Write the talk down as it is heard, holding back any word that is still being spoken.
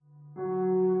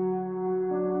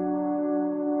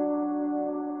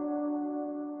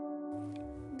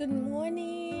Good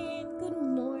morning. Good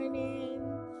morning.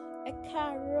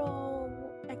 Ekaro.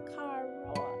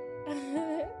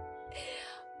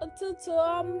 Otutu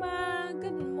ọma.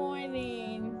 Good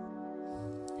morning.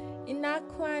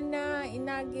 Inakwana,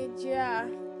 inageja.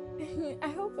 I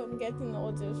hope I'm getting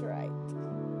all this right.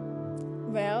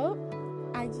 Well,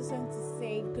 I just want to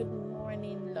say good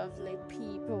morning, lovely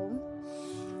people.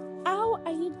 How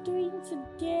are you doing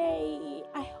today?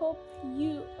 I hope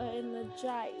you are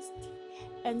energized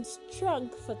and strong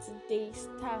for today's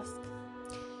task.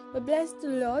 We bless the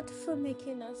Lord for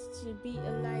making us to be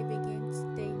alive again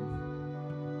today.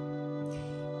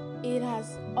 It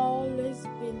has always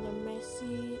been the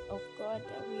mercy of God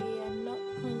that we are not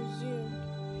consumed.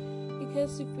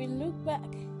 Because if we look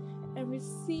back and we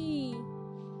see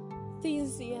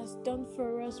things He has done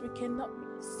for us, we cannot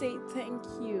say thank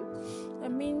you. I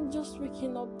mean, just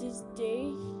waking up this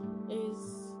day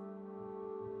is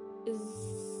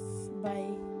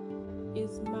by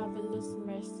His marvelous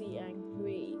mercy and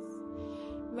grace.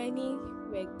 Many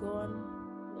were gone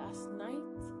last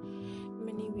night.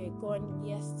 Many were gone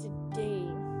yesterday.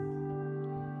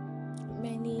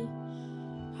 Many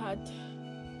had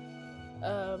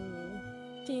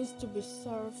things to be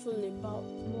sorrowful about,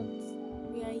 but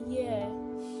we are here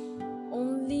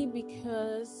only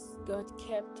because God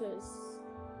kept us.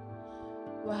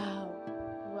 Wow,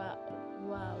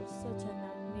 such an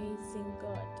amazing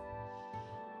God.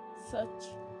 Such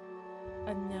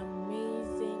an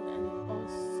amazing and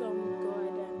awesome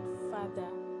God and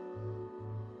Father.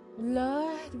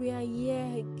 Lord, we are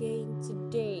here again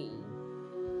today,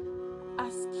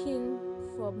 asking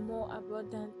for more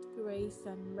abundant grace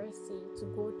and mercy to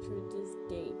go through this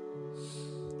day.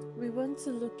 We want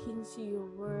to look into your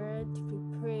word. We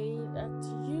pray that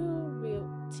you will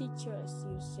teach us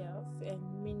yourself and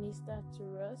minister to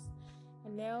us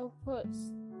and help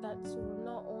us that we will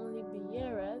not only be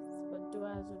hearers but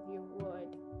doers of your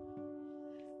word.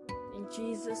 In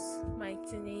Jesus'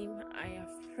 mighty name I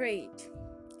have prayed.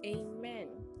 Amen.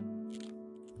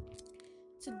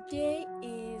 Today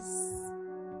is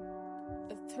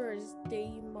a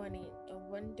Thursday morning, a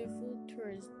wonderful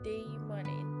Thursday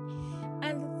morning.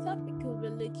 And the topic we'll be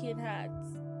looking at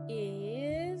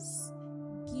is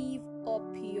give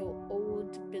up your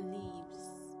old beliefs.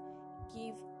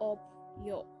 Give up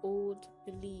your old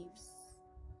beliefs.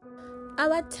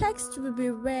 Our text will be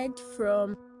read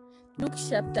from Luke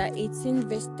chapter 18,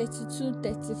 verse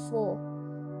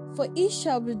 32-34. For he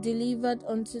shall be delivered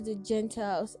unto the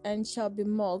Gentiles, and shall be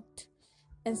mocked,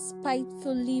 and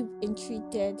spitefully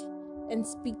entreated, and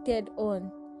spitted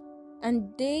on.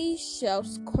 And they shall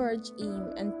scourge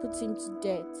him, and put him to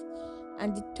death.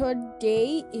 And the third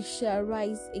day he shall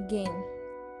rise again.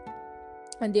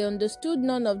 And they understood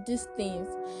none of these things,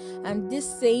 and this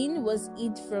saying was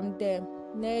hid from them,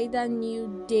 neither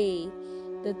knew they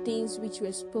the things which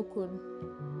were spoken.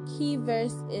 Key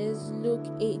verse is Luke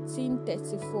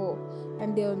 18:34.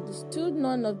 And they understood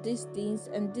none of these things,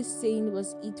 and this saying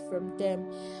was hid from them,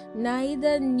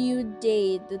 neither knew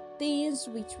they the things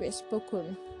which were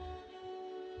spoken.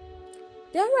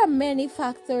 There are many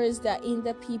factors that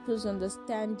hinder people's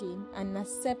understanding and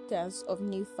acceptance of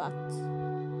new facts.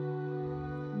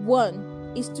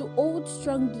 One is to hold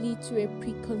strongly to a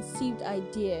preconceived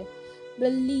idea,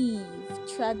 belief,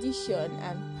 tradition,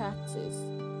 and practice.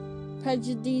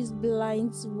 Prejudice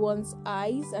blinds one's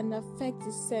eyes and affects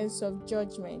his sense of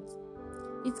judgment.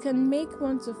 It can make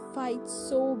one to fight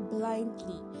so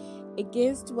blindly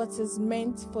against what is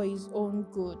meant for his own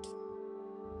good.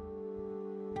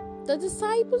 The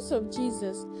disciples of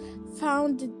Jesus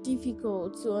found it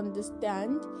difficult to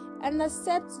understand and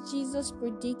accept Jesus'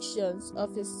 predictions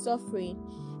of his suffering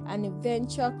and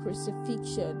eventual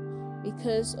crucifixion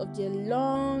because of their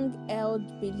long-held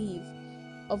belief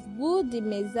of who the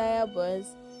Messiah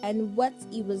was and what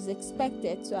he was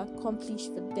expected to accomplish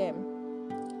for them.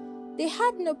 They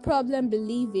had no problem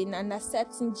believing and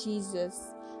accepting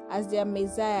Jesus as their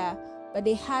Messiah, but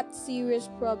they had serious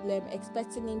problem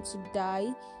expecting him to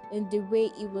die in the way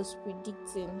he was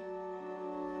predicting.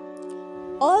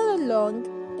 All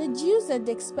along, the Jews had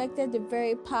expected a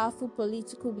very powerful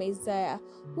political Messiah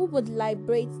who would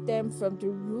liberate them from the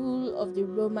rule of the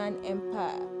Roman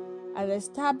Empire and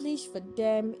establish for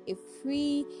them a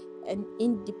free and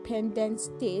independent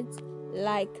state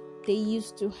like they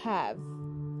used to have.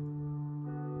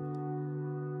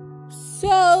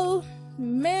 So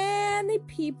many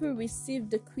people received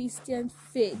the Christian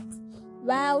faith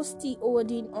while still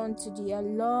holding on to their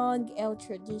long-held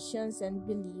traditions and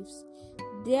beliefs.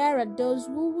 There are those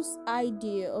whose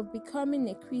idea of becoming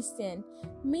a Christian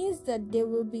means that they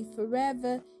will be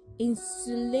forever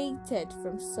insulated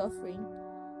from suffering.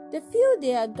 They feel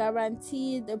they are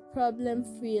guaranteed a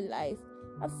problem-free life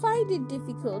and find it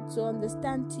difficult to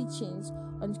understand teachings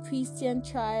on Christian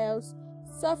trials,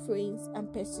 sufferings,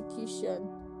 and persecution.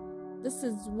 This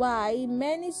is why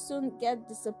many soon get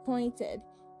disappointed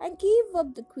and give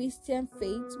up the Christian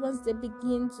faith once they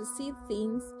begin to see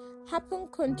things happen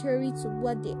contrary to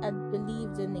what they had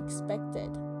believed and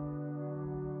expected.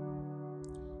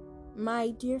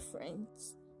 My dear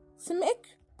friends, to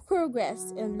make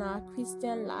progress in our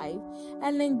Christian life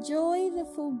and enjoy the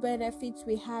full benefits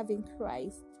we have in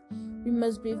Christ, we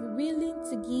must be willing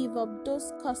to give up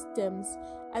those customs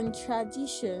and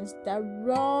traditions that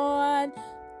run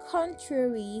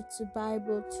contrary to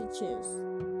Bible teachings.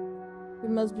 We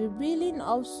must be willing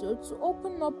also to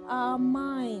open up our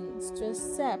minds to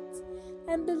accept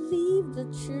and believe the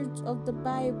truth of the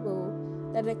Bible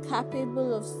that are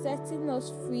capable of setting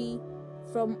us free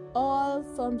from all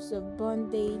forms of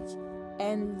bondage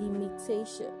and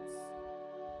limitations.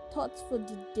 Thoughts for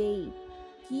the day: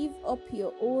 give up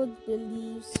your old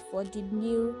beliefs for the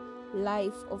new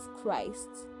life of Christ.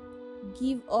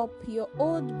 Give up your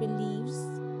old beliefs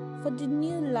for the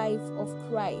new life of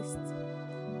Christ.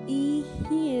 He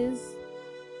is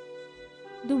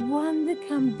the one that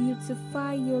can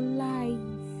beautify your life,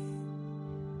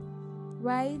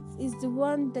 right? Is the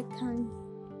one that can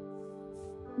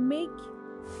make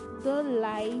the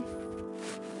life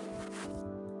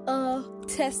a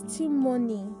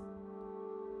testimony.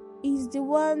 Is the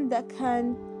one that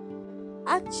can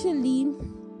actually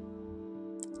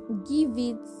give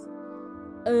it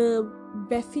a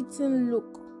befitting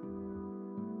look.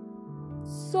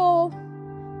 So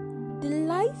the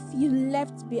life you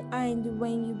left behind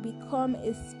when you become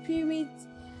a spirit-led,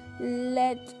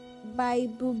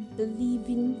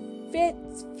 Bible-believing,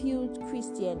 faith-filled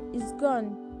Christian is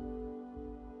gone,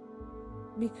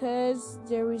 because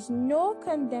there is no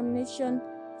condemnation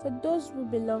for those who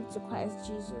belong to Christ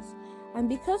Jesus. And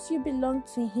because you belong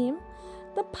to Him,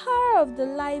 the power of the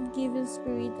life-giving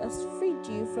Spirit has freed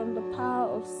you from the power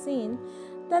of sin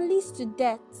that leads to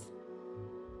death.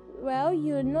 Well,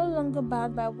 you're no longer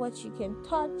bound by what you can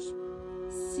touch,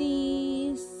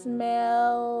 see,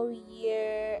 smell,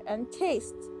 hear, and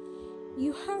taste.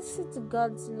 You answer to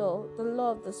God's law, the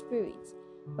law of the Spirit.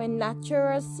 When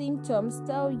natural symptoms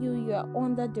tell you are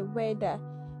under the weather,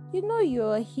 you know you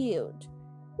are healed.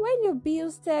 When your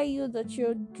bills tell you that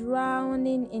you're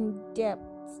drowning in debt,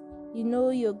 you know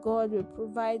your God will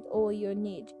provide all your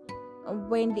need. And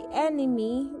when the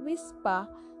enemy whispers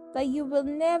that you will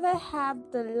never have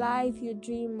the life you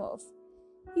dream of,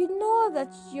 you know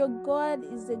that your God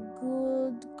is a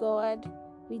good God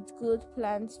with good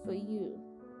plans for you.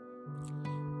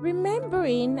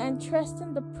 Remembering and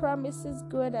trusting the promises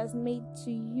God has made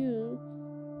to you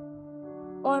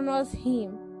honors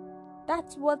Him.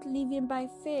 That's what living by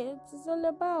faith is all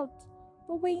about.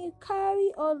 But when you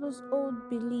carry all those old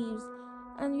beliefs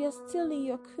and you're still in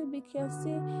your cubicle and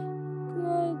say,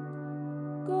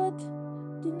 God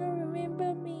did not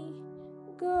remember me.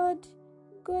 God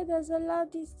has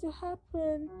allowed this to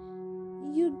happen.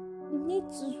 You need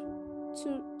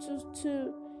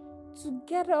to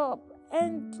get up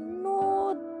and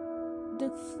know the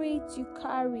faith you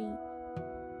carry.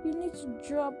 You need to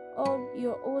drop all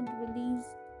your old beliefs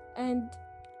and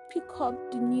pick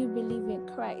up the new belief in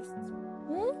Christ.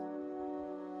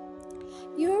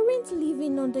 You aren't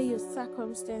living under your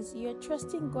circumstance. You're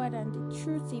trusting God and the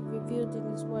truth He revealed in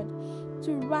His Word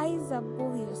to rise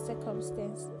above your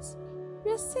circumstances.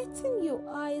 You're setting your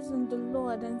eyes on the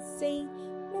Lord and saying,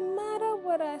 no matter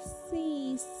what I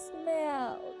see,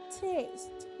 smell,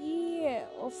 taste, hear,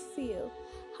 or feel,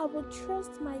 I will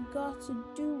trust my God to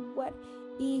do what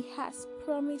He has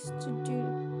promised to do.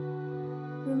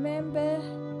 Remember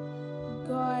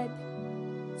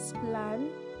God's plan,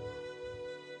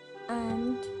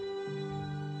 and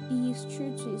He is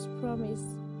true to His promise.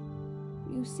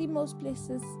 You see most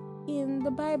places in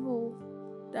the Bible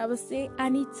that will say,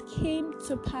 and it came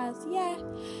to pass. Yeah,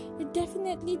 it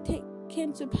definitely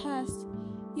came to pass.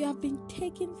 You have been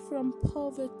taken from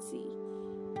poverty.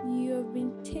 You have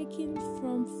been taken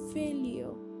from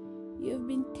failure. You have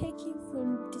been taken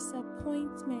from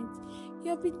disappointment.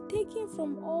 You have been taken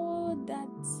from all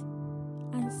that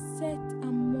and set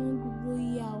among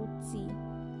royalty.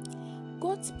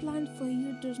 God's plan for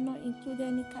you does not include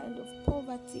any kind of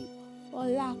poverty or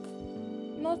lack.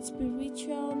 Not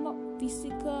spiritual, not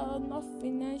physical, not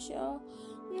financial,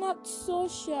 not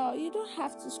social. You don't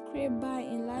have to scrape by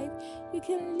in life. You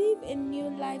can live a new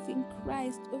life in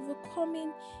Christ,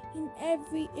 overcoming in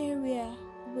every area.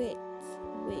 Wait.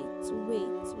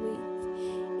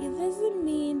 It doesn't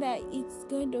mean that it's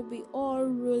going to be all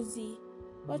rosy.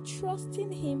 but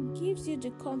trusting Him gives you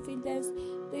the confidence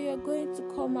that you're going to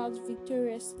come out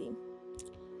victoriously.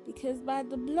 Because by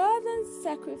the blood and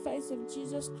sacrifice of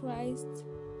Jesus Christ,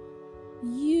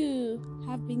 you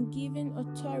have been given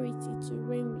authority to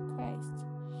reign with Christ.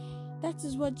 That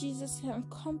is what Jesus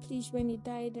accomplished when He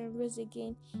died and rose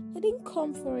again. He didn't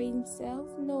come for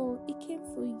Himself. No, He came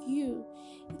for you.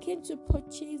 He came to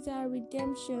purchase our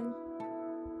redemption.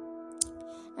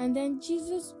 And then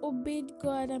Jesus obeyed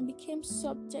God and became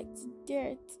subject to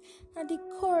death and the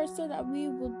curse so that we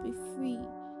would be free.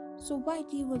 So why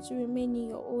do you want to remain in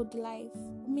your old life?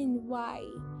 Why?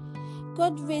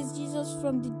 God raised Jesus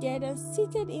from the dead and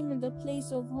seated Him in the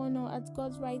place of honor at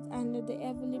God's right hand in the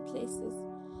heavenly places.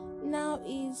 Now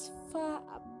He is far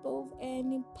above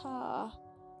any power.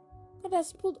 God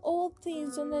has put all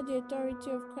things under the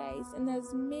authority of Christ and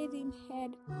has made Him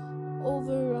head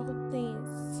over all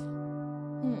things.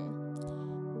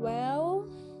 Well,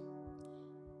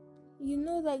 you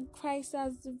know that Christ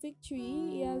has the victory.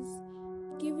 He has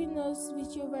given us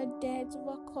victory over death,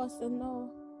 over curse and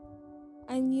all.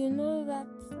 And you know that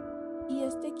He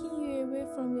has taken you away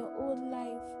from your old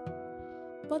life.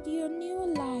 But your new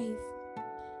life,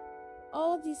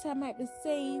 all this I might be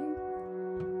saying,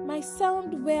 might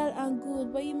sound well and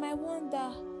good, but you might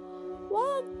wonder,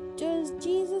 what does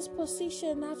Jesus'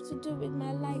 position have to do with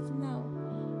my life now?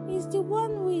 He's the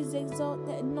one who is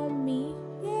exalted, not me.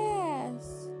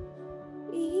 Yes,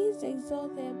 He is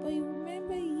exalted, but you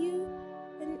remember you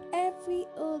and every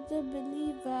other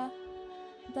believer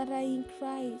that are in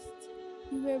Christ.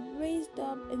 You were raised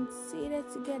up and seated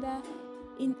together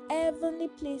in heavenly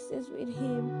places with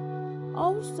Him.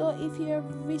 Also, if you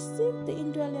have received the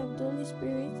indwelling of the Holy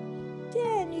Spirit,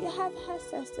 then you have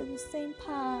access to the same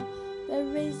power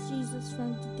that raised Jesus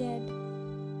from the dead.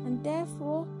 And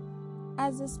therefore,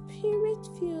 as a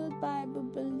Spirit-filled,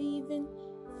 Bible-believing,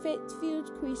 faith-filled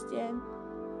Christian,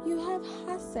 you have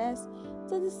access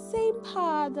to the same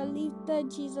power that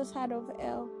lifted Jesus out of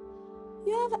hell.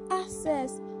 You have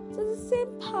access to the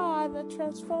same power that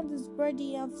transformed His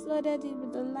body and flooded it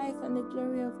with the life and the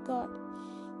glory of God.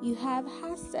 You have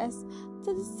access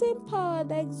to the same power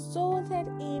that exalted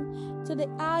Him to the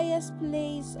highest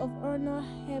place of honor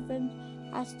heaven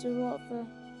has to offer.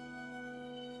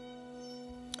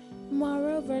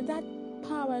 Moreover, that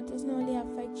power does not only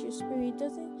affect your spirit, it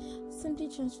doesn't simply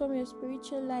transform your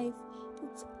spiritual life,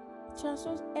 it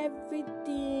transforms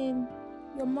everything,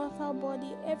 your mortal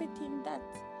body, everything that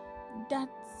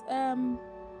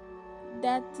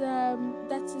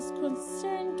is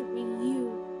concerned with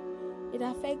you. It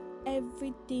affects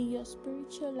everything, your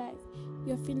spiritual life,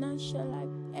 your financial life,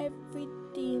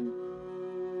 everything.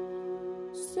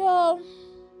 So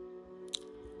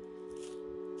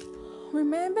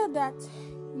remember that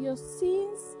your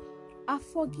sins are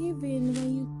forgiven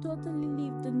when you totally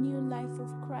live the new life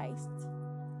of Christ.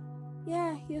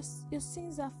 Yeah, your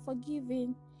sins are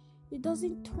forgiven. It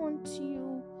doesn't turn to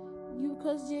you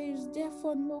because there is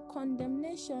therefore no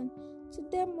condemnation to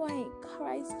them who are in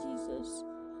Christ Jesus.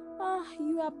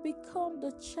 You have become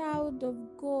the child of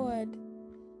God.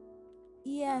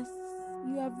 Yes,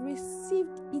 you have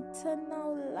received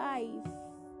eternal life.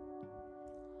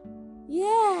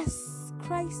 Yes,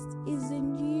 Christ is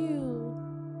in you.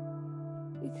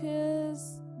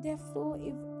 Because therefore,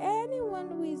 if anyone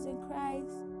who is in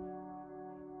Christ,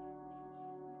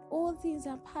 all things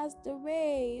have passed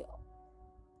away,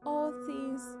 all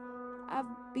things have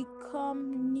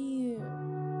become new.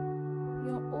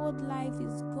 Your old life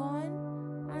is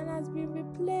gone and has been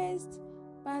replaced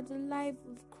by the life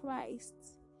of Christ,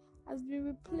 has been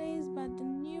replaced by the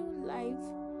new life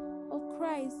of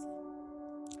Christ.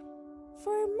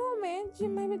 For a moment, you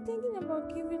might be thinking about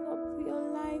giving up your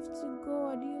life to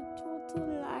God, your total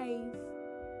life,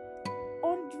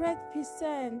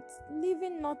 100%,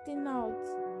 leaving nothing out.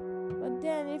 But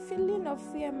then a feeling of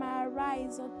fear might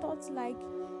arise, or thoughts like,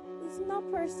 it's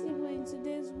not possible in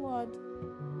today's world.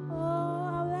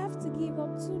 I'll have to give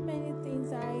up too many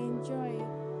things I enjoy.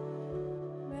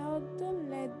 Well, don't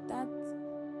let that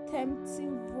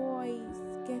tempting voice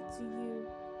get to you,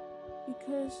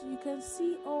 because you can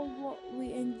see all what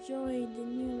we enjoy in the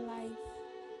new life.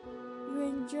 You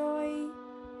enjoy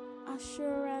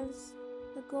assurance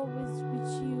that God is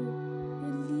with you.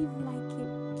 You live like a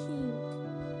king.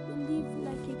 You live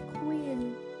like a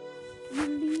queen. You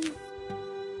live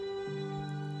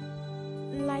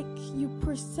like you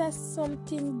possess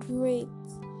something great.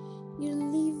 You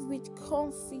live with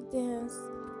confidence.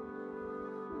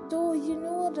 Though you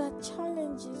know that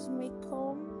challenges may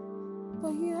come,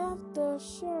 but you have the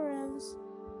assurance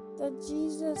that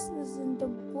Jesus is in the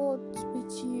boat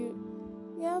with you.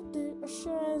 You have the assurance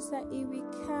assurance that it will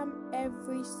calm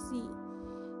every sea.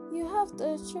 You have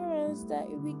the assurance that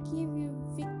it will give you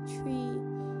victory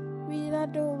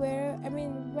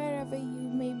wherever you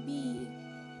may be.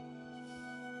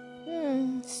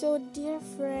 So dear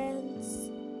friends,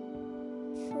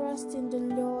 trust in the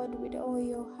Lord with all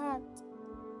your heart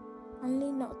and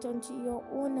lean not unto your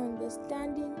own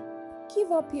understanding.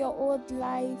 Give up your old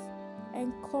life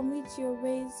and commit your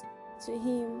ways to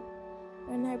Him.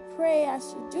 And I pray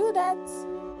as you do that,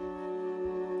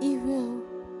 He will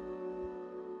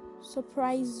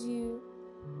surprise you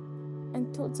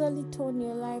and totally turn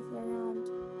your life around.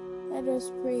 Let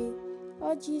us pray.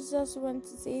 Lord Jesus, we want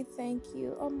to say thank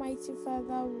you. Almighty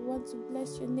Father, we want to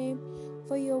bless your name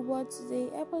for your word today.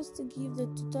 Help us to give the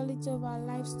totality of our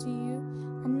lives to you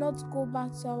and not go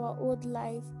back to our old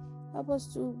life. Help us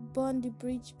to burn the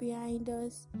bridge behind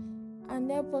us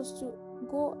and help us to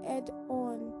go head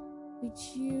on with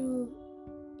you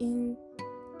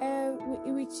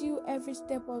every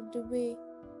step of the way.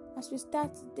 As we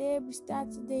start today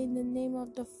in the name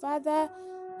of the Father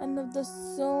and of the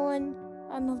Son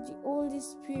and of the Holy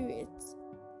Spirit.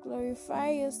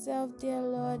 Glorify yourself, dear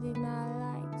Lord, in our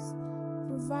lives.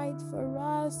 Provide for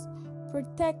us,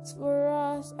 protect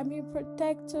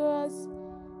us,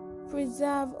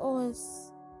 preserve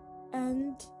us,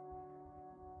 and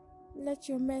let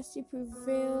your mercy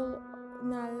prevail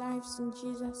in our lives in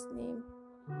Jesus' name.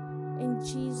 In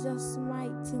Jesus'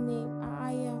 mighty name,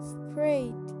 I have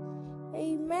prayed.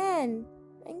 Amen.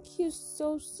 Thank you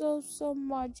so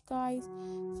much, guys,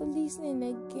 for listening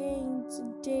again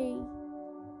today.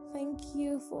 Thank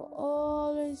you for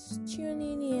always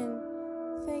tuning in.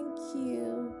 Thank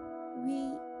you.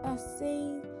 We are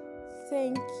saying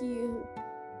thank you.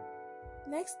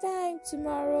 Next time,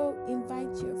 tomorrow,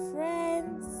 invite your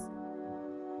friends.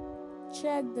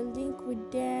 Share the link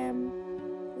with them.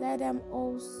 Let them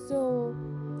also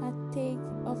partake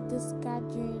of this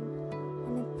gathering.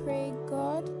 And I pray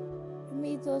God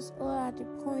meet us all at the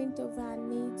point of our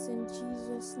needs in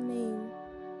Jesus' name.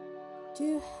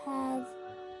 Do have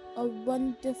a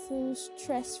wonderful,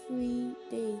 stress-free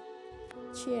day.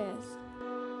 Cheers.